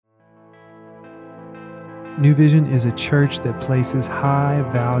New Vision is a church that places high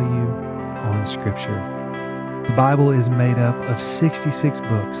value on Scripture. The Bible is made up of 66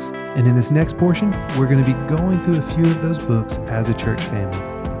 books, and in this next portion, we're going to be going through a few of those books as a church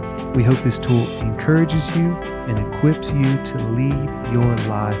family. We hope this tool encourages you and equips you to lead your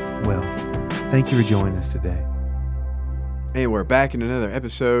life well. Thank you for joining us today. And we're back in another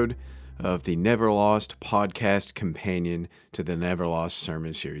episode of the Never Lost podcast companion to the Never Lost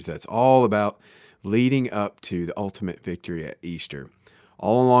sermon series. That's all about leading up to the ultimate victory at Easter.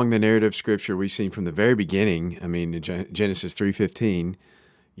 All along the narrative of Scripture, we've seen from the very beginning, in Genesis 3:15,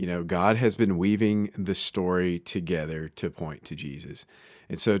 God has been weaving the story together to point to Jesus.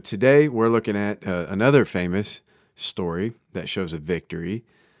 And so today we're looking at another famous story that shows a victory,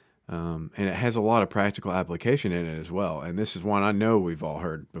 and it has a lot of practical application in it as well. And this is one I know we've all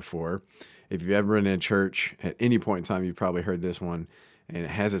heard before. If you've ever been in church at any point in time, you've probably heard this one, and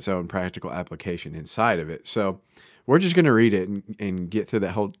it has its own practical application inside of it. So we're just going to read it and get through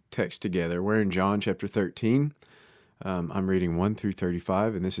that whole text together. We're in John chapter 13. I'm reading 1 through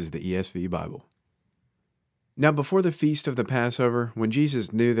 35, and this is the ESV Bible. Now before the feast of the Passover, when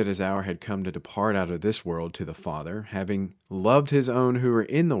Jesus knew that his hour had come to depart out of this world to the Father, having loved his own who were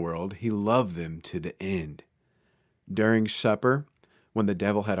in the world, he loved them to the end. During supper, when the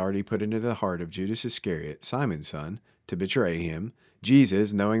devil had already put into the heart of Judas Iscariot, Simon's son, to betray him,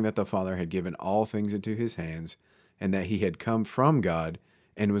 Jesus, knowing that the Father had given all things into his hands, and that he had come from God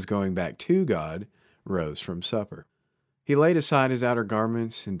and was going back to God, rose from supper. He laid aside his outer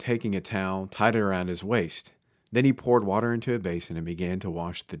garments, and taking a towel, tied it around his waist. Then he poured water into a basin and began to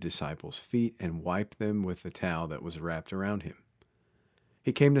wash the disciples' feet and wipe them with the towel that was wrapped around him.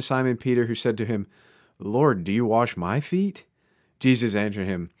 He came to Simon Peter, who said to him, "Lord, do you wash my feet?" Jesus answered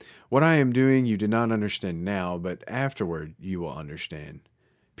him, "What I am doing you do not understand now, but afterward you will understand."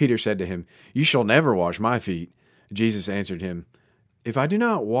 Peter said to him, "You shall never wash my feet." Jesus answered him, "If I do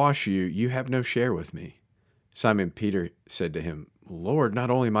not wash you, you have no share with me." Simon Peter said to him, "Lord, not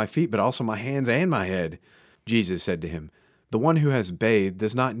only my feet, but also my hands and my head." Jesus said to him, "The one who has bathed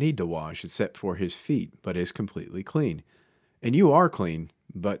does not need to wash except for his feet, but is completely clean. And you are clean,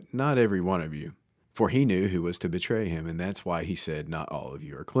 but not every one of you." For he knew who was to betray him, and that's why he said, "Not all of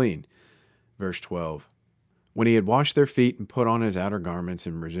you are clean." Verse 12. When he had washed their feet and put on his outer garments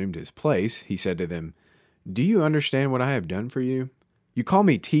and resumed his place, he said to them, "Do you understand what I have done for you? You call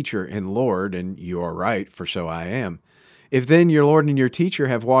me teacher and Lord, and you are right, for so I am. If then your Lord and your teacher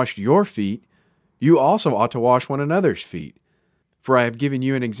have washed your feet, you also ought to wash one another's feet. For I have given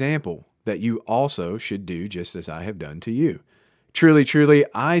you an example, that you also should do just as I have done to you. Truly, truly,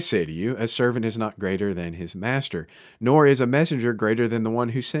 I say to you, a servant is not greater than his master, nor is a messenger greater than the one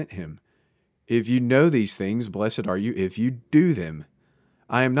who sent him. If you know these things, blessed are you if you do them.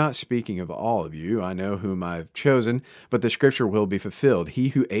 I am not speaking of all of you. I know whom I have chosen, but the scripture will be fulfilled. He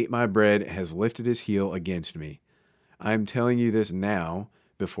who ate my bread has lifted his heel against me. I am telling you this now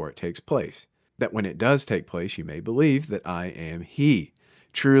before it takes place, that when it does take place, you may believe that I am he.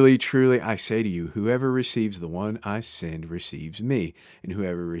 Truly, truly, I say to you, whoever receives the one I send receives me, and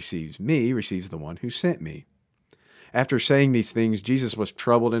whoever receives me receives the one who sent me." After saying these things, Jesus was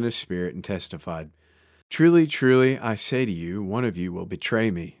troubled in his spirit and testified, "Truly, truly, I say to you, one of you will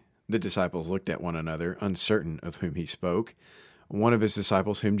betray me." The disciples looked at one another, uncertain of whom he spoke. One of his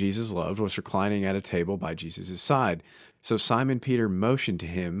disciples, whom Jesus loved, was reclining at a table by Jesus' side. So Simon Peter motioned to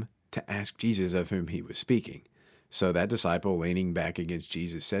him to ask Jesus of whom he was speaking. So that disciple, leaning back against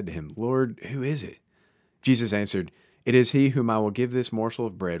Jesus, said to him, "Lord, who is it?" Jesus answered, "It is he whom I will give this morsel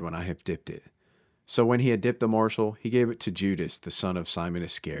of bread when I have dipped it." So when he had dipped the morsel, he gave it to Judas, the son of Simon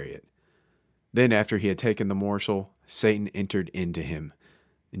Iscariot. Then after he had taken the morsel, Satan entered into him.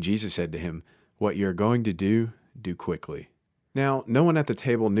 And Jesus said to him, "What you are going to do, do quickly." Now, no one at the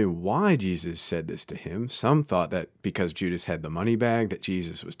table knew why Jesus said this to him. Some thought that because Judas had the money bag, that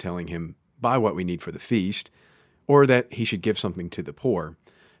Jesus was telling him, "Buy what we need for the feast," or that he should give something to the poor.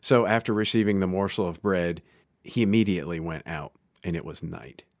 So after receiving the morsel of bread, he immediately went out, and it was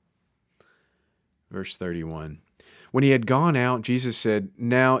night. Verse 31. When he had gone out, Jesus said,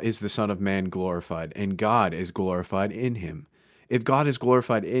 "Now is the Son of Man glorified, and God is glorified in him. If God is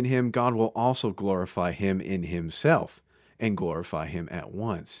glorified in him, God will also glorify him in himself, and glorify him at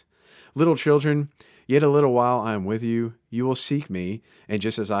once. Little children, yet a little while I am with you. You will seek me, and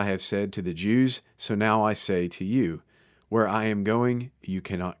just as I have said to the Jews, so now I say to you, where I am going, you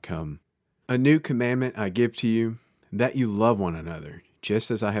cannot come. A new commandment I give to you, that you love one another.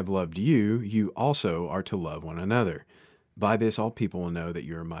 Just as I have loved you, you also are to love one another. By this all people will know that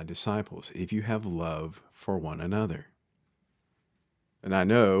you are my disciples, if you have love for one another." And I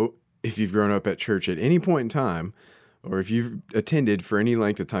know if you've grown up at church at any point in time, or if you've attended for any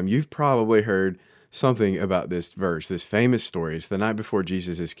length of time, you've probably heard something about this verse, this famous story. It's the night before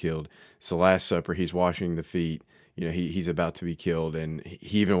Jesus is killed. It's the Last Supper. He's washing the feet. He's about to be killed, and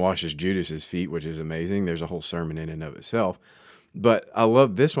he even washes Judas's feet, which is amazing. There's a whole sermon in and of itself. But I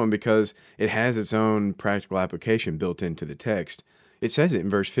love this one because it has its own practical application built into the text. It says it in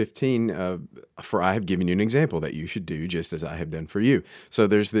verse 15, for I have given you an example that you should do just as I have done for you. So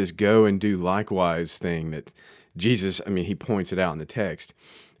there's this go and do likewise thing that Jesus, he points it out in the text.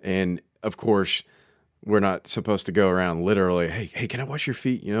 And of course, we're not supposed to go around literally, hey, can I wash your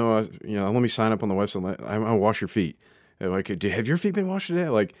feet? Let me sign up on the website. I'll wash your feet. Like, have your feet been washed today?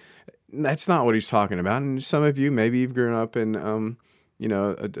 Like, that's not what he's talking about. And some of you, maybe you've grown up in,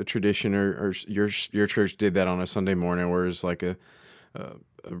 a tradition or your church did that on a Sunday morning where it's like a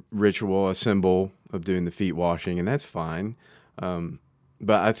ritual, a symbol of doing the feet washing, and that's fine.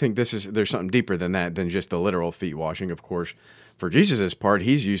 But I think there's something deeper than that, than just the literal feet washing. Of course, for Jesus' part,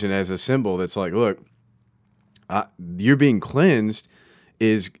 he's using it as a symbol that's like, look, you're being cleansed.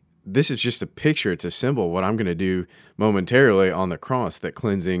 This is just a picture. It's a symbol of what I'm going to do momentarily on the cross, that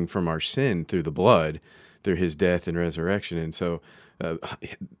cleansing from our sin through the blood, through his death and resurrection. And so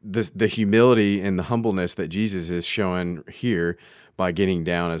the humility and the humbleness that Jesus is showing here by getting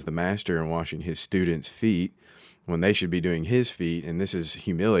down as the master and washing his students' feet when they should be doing his feet, and this is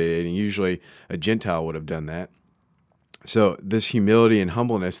humiliating. Usually a Gentile would have done that. So this humility and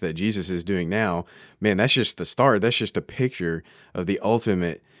humbleness that Jesus is doing now, man, that's just the start. That's just a picture of the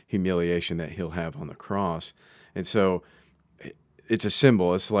ultimate humiliation that he'll have on the cross. And so it's a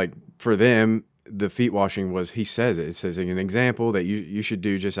symbol. It's like for them, the feet washing was, he says it. It says an example that you should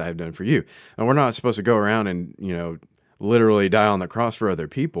do just as I have done for you. And we're not supposed to go around and, literally die on the cross for other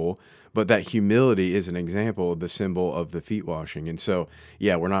people, but that humility is an example of the symbol of the feet washing. And so,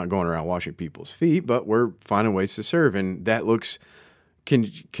 yeah, we're not going around washing people's feet, but we're finding ways to serve. And that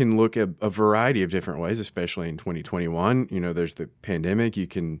can look at a variety of different ways, especially in 2021. There's the pandemic.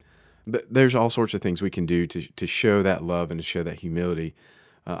 There's all sorts of things we can do to show that love and to show that humility.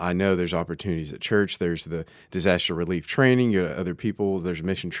 I know there's opportunities at church. There's the disaster relief training. You got other people. There's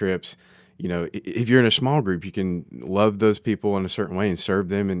mission trips. If you're in a small group, you can love those people in a certain way and serve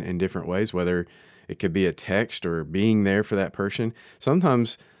them in different ways, whether it could be a text or being there for that person.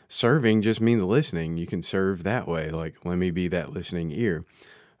 Sometimes serving just means listening. You can serve that way. Like, let me be that listening ear.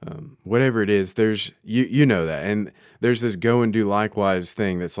 Whatever it is, there's, that. And there's this go and do likewise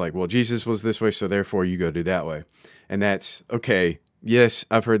thing that's like, well, Jesus was this way, so therefore you go do that way. And that's okay. Yes,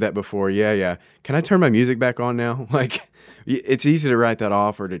 I've heard that before. Yeah. Can I turn my music back on now? Like, it's easy to write that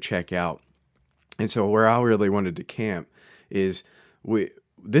off or to check out. And so where I really wanted to camp is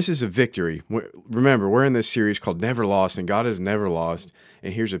this is a victory. Remember, we're in this series called Never Lost, and God is never lost.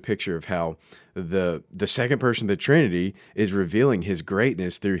 And here's a picture of how the second person of the Trinity is revealing his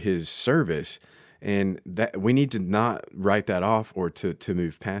greatness through his service. And that we need to not write that off or to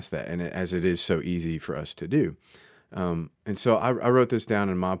move past that, and as it is so easy for us to do. And so I wrote this down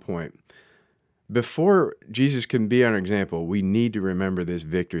in my point. Before Jesus can be our example, we need to remember this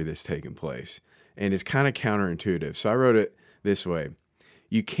victory that's taken place. And it's kind of counterintuitive. So I wrote it this way.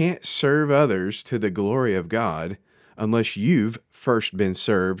 You can't serve others to the glory of God unless you've first been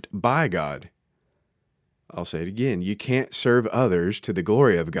served by God. I'll say it again. You can't serve others to the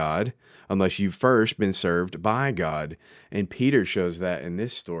glory of God unless you've first been served by God. And Peter shows that in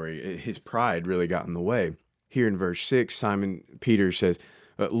this story. His pride really got in the way. Here in verse 6, Simon Peter says,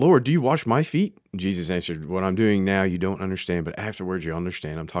 Lord, do you wash my feet? Jesus answered, what I'm doing now you don't understand, but afterwards you'll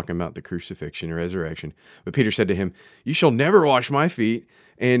understand. I'm talking about the crucifixion and resurrection. But Peter said to him, you shall never wash my feet.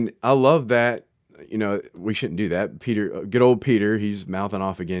 And I love that. We shouldn't do that. Peter, good old Peter, he's mouthing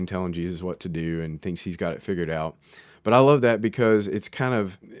off again, telling Jesus what to do and thinks he's got it figured out. But I love that because it's kind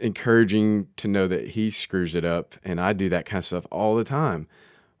of encouraging to know that he screws it up. And I do that kind of stuff all the time.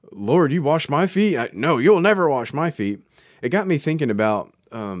 Lord, you wash my feet? No, you'll never wash my feet. It got me thinking about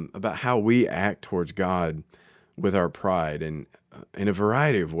how we act towards God with our pride and in a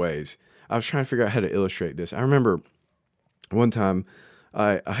variety of ways. I was trying to figure out how to illustrate this. I remember one time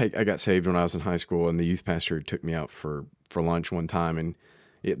I got saved when I was in high school, and the youth pastor took me out for lunch one time, and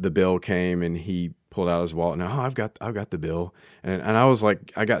the bill came, and he pulled out his wallet, and I've got the bill, and I was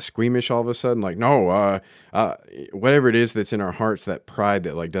like, I got squeamish all of a sudden, like, no, whatever it is that's in our hearts, that pride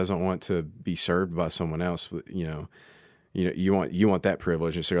that like doesn't want to be served by someone else, you want that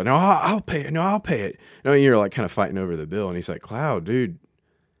privilege, and so no, I'll pay it, no, I'll pay it, no, you're like kind of fighting over the bill, and he's like, Cloud, dude,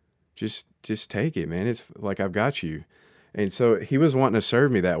 just take it, man, it's like I've got you. And so he was wanting to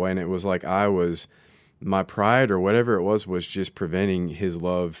serve me that way, and it was like I was my pride or whatever it was just preventing his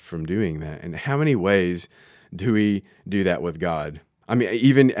love from doing that. And how many ways do we do that with God? I mean,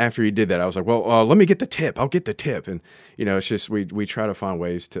 even after he did that, I was like, well, let me get the tip. I'll get the tip. And, it's just, we try to find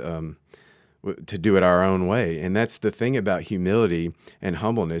ways to do it our own way. And that's the thing about humility and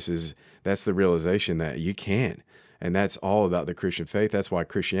humbleness, is that's the realization that you can't. And that's all about the Christian faith. That's why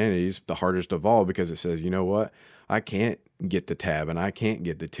Christianity is the hardest of all, because it says, you know what? I can't get the tab and I can't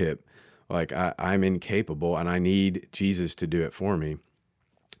get the tip. Like I'm incapable, and I need Jesus to do it for me.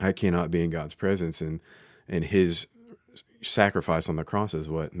 I cannot be in God's presence, and his sacrifice on the cross is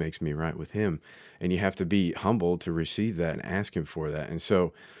what makes me right with him. And you have to be humble to receive that and ask him for that. And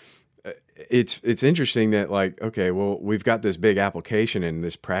so it's interesting that, like, okay, well, we've got this big application and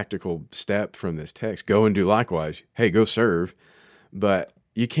this practical step from this text, go and do likewise. Hey, go serve. But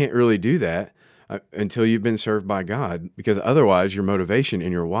you can't really do that until you've been served by God, because otherwise your motivation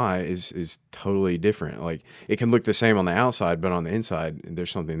and your why is totally different. Like, it can look the same on the outside, but on the inside,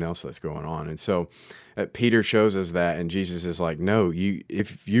 there's something else that's going on. And so Peter shows us that, and Jesus is like, no,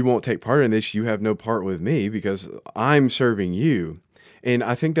 if you won't take part in this, you have no part with me, because I'm serving you. And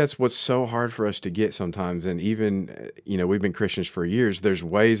I think that's what's so hard for us to get sometimes. And even, we've been Christians for years. There's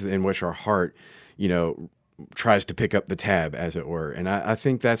ways in which our heart, tries to pick up the tab, as it were. And I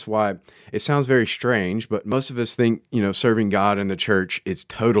think that's why it sounds very strange, but most of us think, serving God in the church is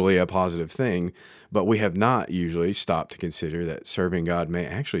totally a positive thing. But we have not usually stopped to consider that serving God may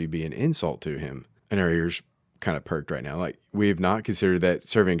actually be an insult to him. And our ears kind of perked right now. Like, we have not considered that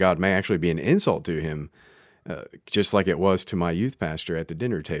serving God may actually be an insult to him, just like it was to my youth pastor at the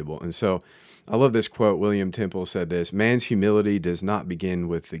dinner table. And so I love this quote. William Temple said this: "Man's humility does not begin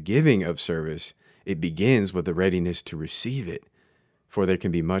with the giving of service. It begins with the readiness to receive it, for there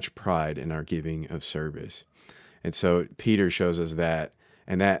can be much pride in our giving of service." And so Peter shows us that,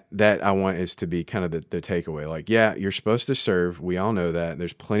 and that I want is to be kind of the takeaway. Like, yeah, you're supposed to serve. We all know that.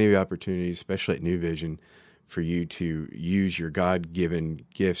 There's plenty of opportunities, especially at New Vision, for you to use your God-given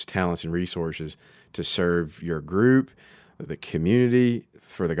gifts, talents, and resources to serve your group, the community,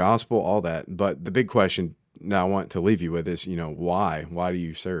 for the gospel, all that. But the big question now I want to leave you with is, why? Why do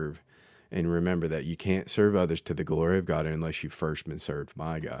you serve? And remember that you can't serve others to the glory of God unless you've first been served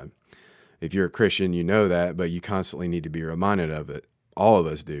by God. If you're a Christian, you know that, but you constantly need to be reminded of it. All of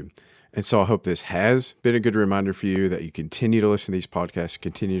us do. And so I hope this has been a good reminder for you, that you continue to listen to these podcasts,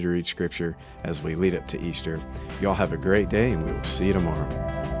 continue to read Scripture as we lead up to Easter. Y'all have a great day, and we will see you tomorrow.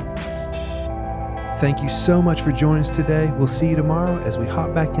 Thank you so much for joining us today. We'll see you tomorrow as we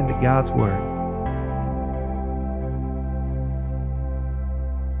hop back into God's Word.